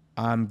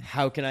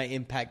 How can I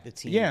impact the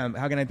team? Yeah,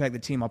 how can I impact the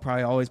team? I'll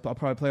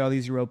probably play all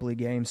these Europa League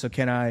games. So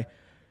can I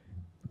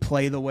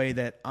play the way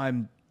that I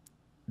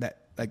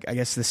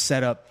guess the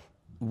setup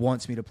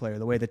wants me to play or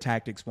the way the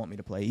tactics want me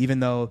to play, even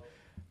though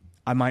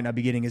I might not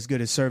be getting as good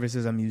a service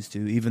as I'm used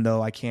to, even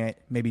though I can't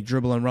maybe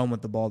dribble and run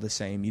with the ball the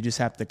same. You just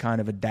have to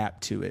kind of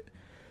adapt to it,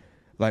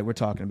 like we're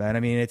talking about. I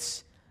mean,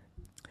 it's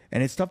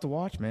tough to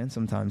watch, man,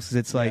 sometimes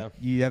because it's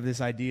you have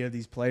this idea of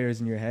these players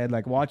in your head,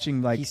 like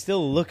watching he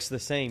still looks the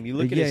same. You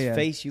look at his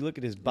face, you look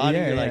at his body,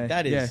 you're like,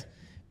 that is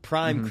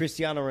prime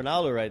Cristiano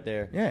Ronaldo right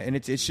there. Yeah, and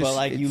it's just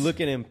but you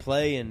look at him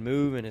play and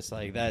move, and it's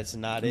like that's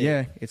not it.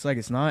 Yeah, it's like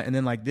it's not. And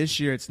then this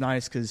year, it's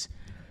nice because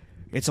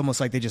it's almost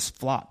like they just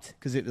flopped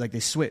because they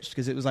switched.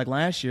 Because it was like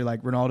last year,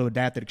 Ronaldo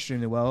adapted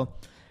extremely well.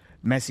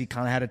 Messi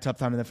kind of had a tough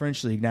time in the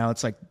French league. Now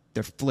it's like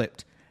they're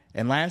flipped.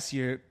 And last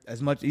year,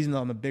 even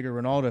though I'm a bigger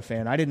Ronaldo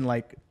fan, I didn't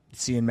like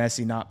seeing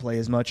Messi not play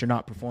as much or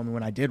not performing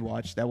when I did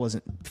watch. That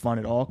wasn't fun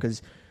at all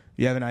because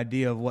you have an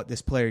idea of what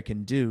this player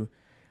can do.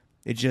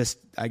 It just,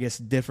 I guess,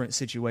 different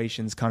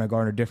situations kind of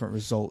garner different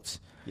results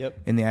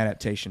in the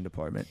adaptation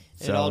department.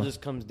 It all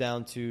just comes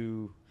down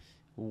to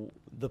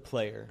the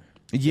player.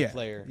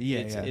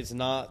 It's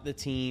not the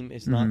team.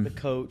 It's not the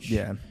coach.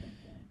 Yeah.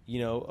 You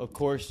know, of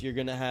course, you're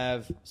going to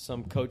have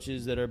some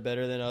coaches that are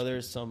better than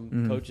others,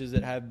 some coaches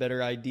that have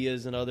better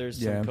ideas than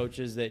others, some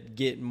coaches that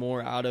get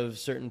more out of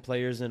certain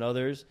players than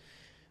others.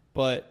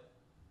 But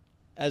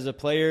as a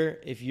player,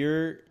 if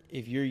you're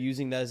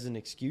using that as an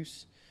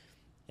excuse,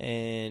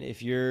 and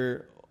if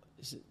you're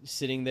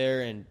sitting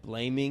there and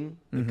blaming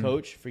the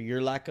coach for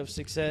your lack of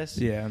success,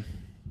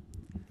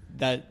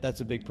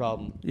 that's a big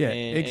problem. Yeah,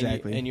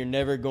 exactly. And you're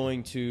never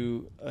going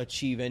to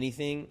achieve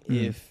anything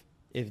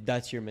if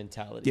that's your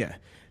mentality. Yeah.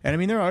 And I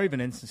mean, there are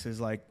even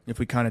instances like if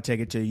we kind of take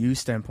it to a youth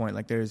standpoint,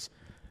 like there's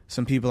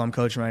some people I'm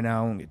coaching right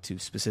now, I won't get too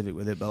specific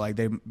with it, but like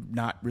they're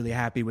not really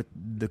happy with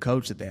the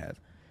coach that they have.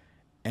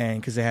 And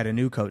because they had a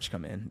new coach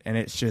come in. And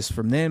it's just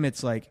from them,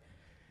 it's like,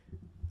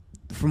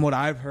 from what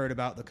I've heard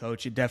about the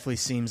coach, it definitely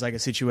seems like a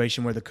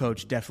situation where the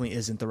coach definitely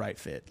isn't the right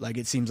fit. Like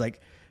it seems like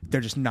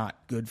they're just not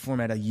good for him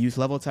at a youth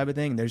level type of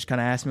thing. They're just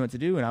kind of asking me what to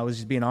do. And I was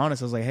just being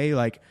honest. I was like, hey,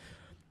 like,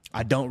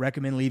 I don't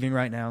recommend leaving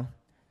right now.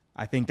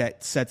 I think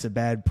that sets a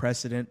bad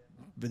precedent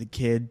for the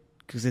kid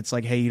because it's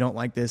like, hey, you don't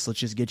like this, let's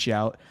just get you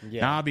out.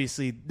 Yeah. Now,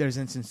 obviously, there's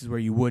instances where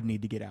you would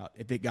need to get out.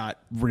 If it got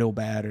real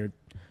bad or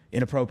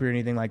inappropriate or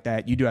anything like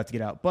that, you do have to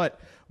get out. But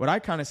what I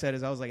kind of said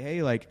is I was like,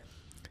 hey, like,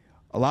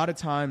 a lot of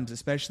times,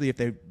 especially if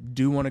they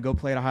do want to go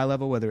play at a high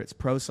level, whether it's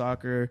pro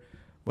soccer,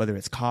 whether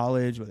it's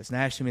college, whether it's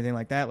national, anything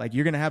like that, like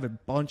you're going to have a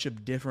bunch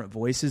of different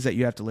voices that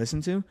you have to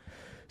listen to.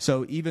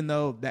 So even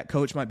though that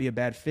coach might be a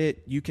bad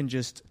fit, you can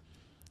just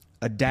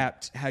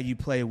adapt how you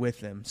play with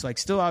them. So like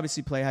still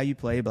obviously play how you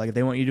play, but like if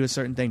they want you to do a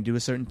certain thing, do a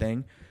certain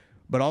thing,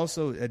 but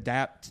also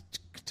adapt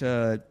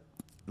to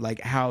like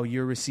how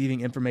you're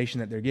receiving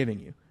information that they're giving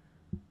you.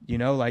 You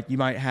know, like you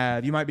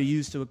might be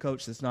used to a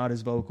coach that's not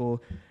as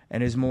vocal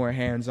and is more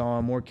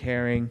hands-on, more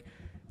caring,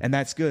 and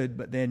that's good,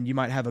 but then you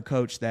might have a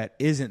coach that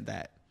isn't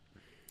that.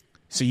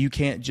 So you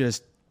can't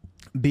just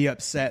be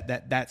upset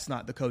that that's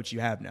not the coach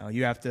you have now.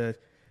 You have to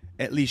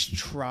at least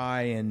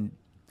try and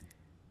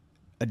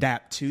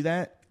adapt to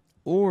that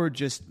or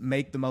just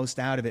make the most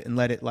out of it and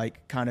let it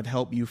like kind of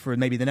help you for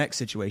maybe the next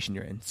situation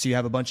you're in. So you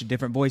have a bunch of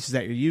different voices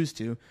that you're used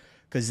to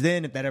because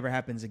then if that ever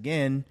happens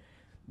again,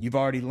 you've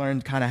already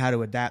learned kind of how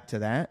to adapt to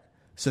that.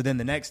 So then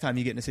the next time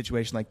you get in a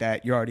situation like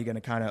that, you're already going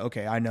to kind of,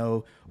 okay, I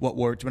know what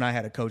worked when I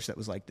had a coach that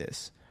was like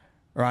this.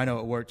 Or I know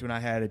it worked when I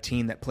had a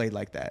team that played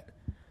like that.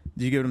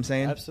 Do you get what I'm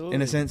saying? Absolutely.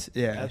 In a sense?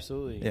 Yeah.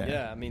 Absolutely.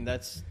 Yeah. I mean,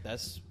 that's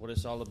what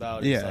it's all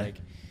about. Yeah. It's like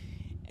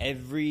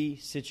every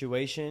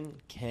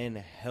situation can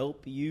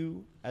help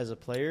you as a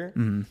player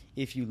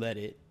if you let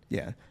it.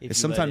 Yeah.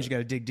 Sometimes you got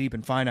to dig deep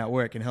and find out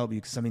where it can help you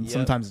because, I mean,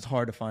 sometimes it's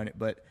hard to find it,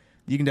 but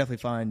you can definitely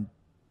find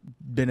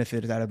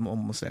benefit out of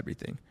almost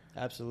everything.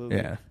 Absolutely.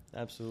 Yeah.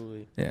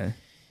 Absolutely. Yeah.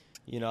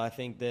 You know, I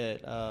think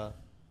that,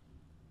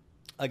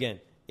 again,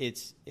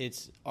 it's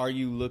are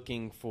you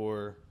looking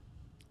for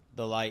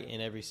the light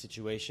in every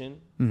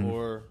situation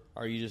or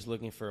are you just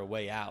looking for a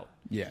way out?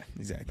 Yeah,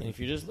 exactly. And if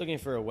you're just looking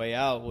for a way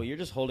out, well, you're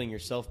just holding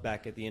yourself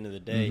back at the end of the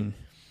day.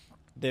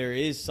 There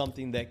is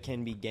something that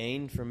can be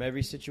gained from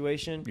every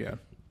situation. Yeah.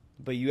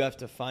 But you have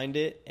to find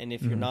it, and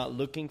if you're not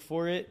looking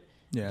for it,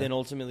 then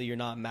ultimately you're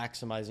not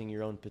maximizing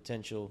your own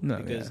potential.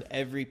 Because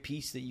every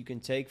piece that you can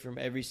take from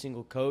every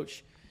single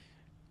coach,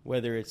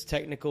 whether it's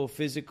technical,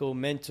 physical,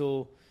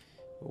 mental,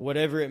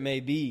 whatever it may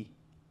be,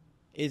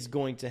 is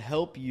going to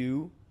help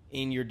you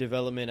in your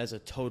development as a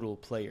total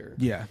player.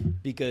 Yeah.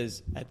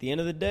 Because at the end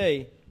of the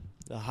day,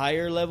 the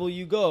higher level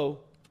you go,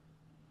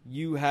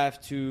 you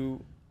have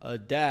to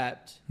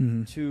adapt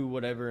to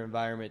whatever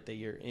environment that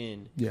you're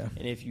in. Yeah.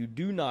 And if you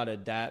do not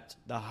adapt,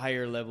 the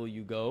higher level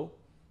you go,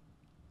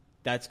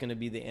 that's going to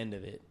be the end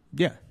of it.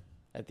 Yeah.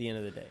 At the end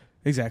of the day.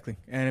 Exactly.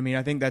 And I mean,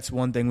 I think that's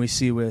one thing we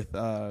see with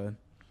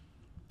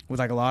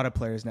like a lot of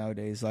players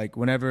nowadays. Like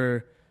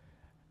whenever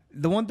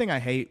the one thing I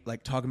hate,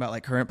 like talking about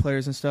like current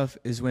players and stuff,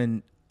 is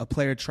when a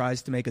player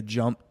tries to make a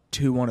jump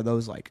to one of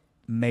those like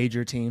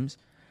major teams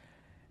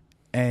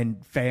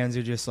and fans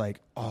are just like,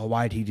 oh,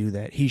 why'd he do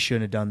that? He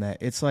shouldn't have done that.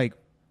 It's like,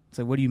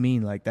 what do you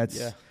mean? Like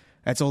that's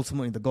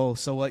ultimately the goal.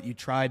 So what? You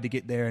tried to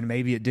get there and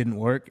maybe it didn't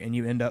work and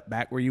you end up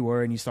back where you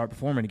were and you start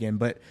performing again.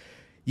 But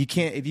you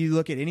can't, if you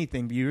look at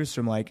anything, viewers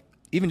from like,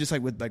 even just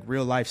like with like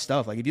real life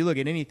stuff, like if you look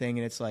at anything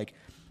and it's like,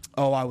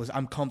 oh,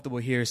 I'm comfortable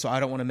here, so I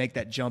don't want to make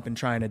that jump and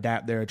try and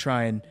adapt there or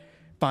try and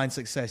find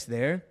success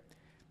there,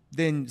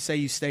 then say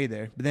you stay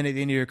there. But then at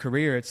the end of your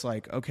career, it's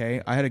like,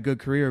 okay, I had a good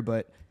career,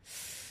 but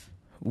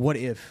what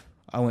if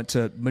I went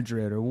to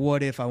Madrid or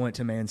what if I went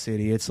to Man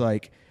City? It's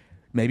like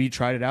maybe you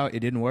tried it out,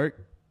 it didn't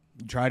work,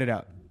 you tried it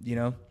out, you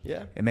know?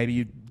 Yeah. And maybe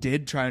you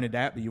did try and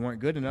adapt, but you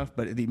weren't good enough,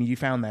 but you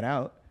found that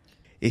out.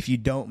 If you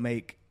don't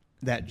make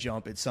that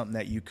jump, it's something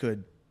that you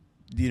could,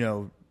 you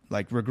know,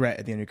 like regret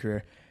at the end of your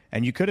career.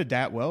 And you could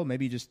adapt well.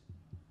 Maybe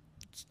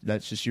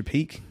that's just your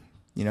peak.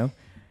 Yeah,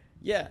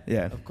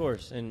 Yeah. of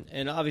course,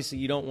 and obviously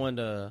you don't want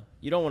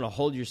to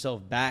hold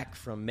yourself back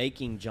from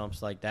making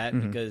jumps like that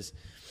because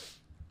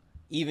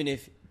even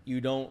if you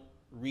don't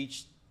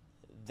reach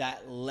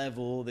that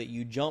level that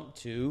you jump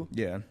to,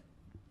 Yeah.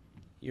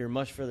 you're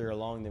much further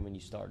along than when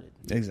you started.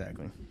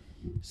 Exactly.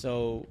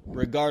 So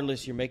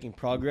regardless, you're making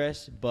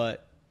progress,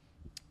 but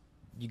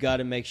you got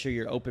to make sure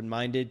you're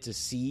open-minded to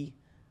see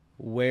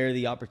where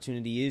the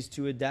opportunity is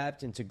to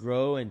adapt and to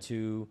grow and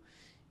to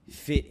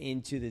fit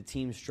into the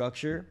team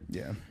structure.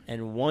 Yeah.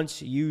 And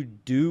once you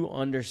do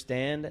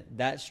understand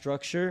that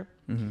structure,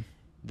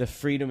 the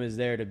freedom is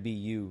there to be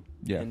you.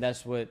 Yeah. And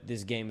that's what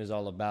this game is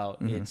all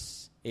about.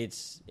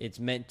 It's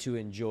meant to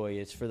enjoy.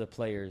 It's for the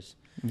players.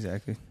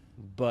 Exactly.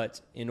 But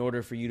in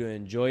order for you to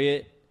enjoy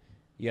it,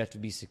 you have to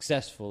be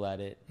successful at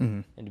it.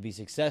 And to be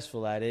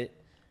successful at it,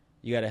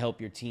 you got to help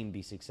your team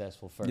be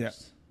successful first. Yeah.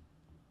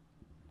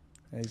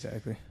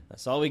 Exactly.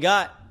 That's all we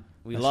got.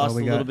 We That's lost all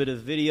we a little got. bit of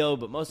video,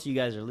 but most of you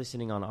guys are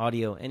listening on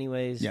audio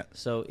anyways. Yeah.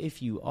 So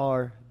if you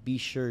are, be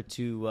sure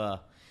to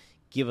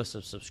give us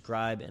a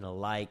subscribe and a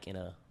like and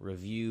a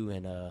review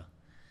and a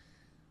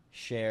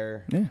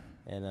share Yeah.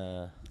 and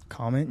a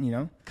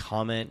Comment,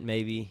 comment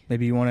maybe.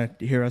 Maybe you want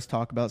to hear us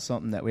talk about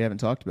something that we haven't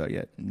talked about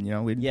yet.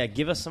 Yeah,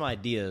 give us some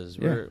ideas.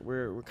 Yeah.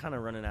 We're kind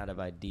of running out of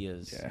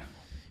ideas. Yeah.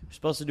 We're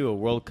supposed to do a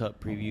World Cup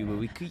preview, but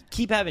we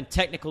keep having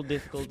technical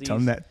difficulties.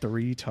 Done that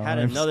 3 times. Had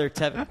another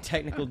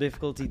technical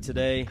difficulty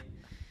today.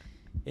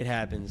 It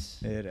happens.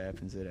 It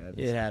happens.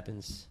 It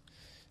happens.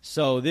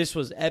 So this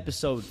was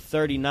episode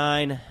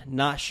 39.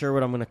 Not sure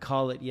what I'm going to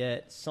call it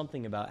yet.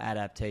 Something about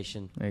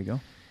adaptation. There you go.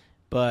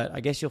 But I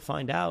guess you'll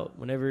find out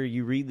whenever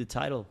you read the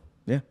title.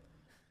 Yeah.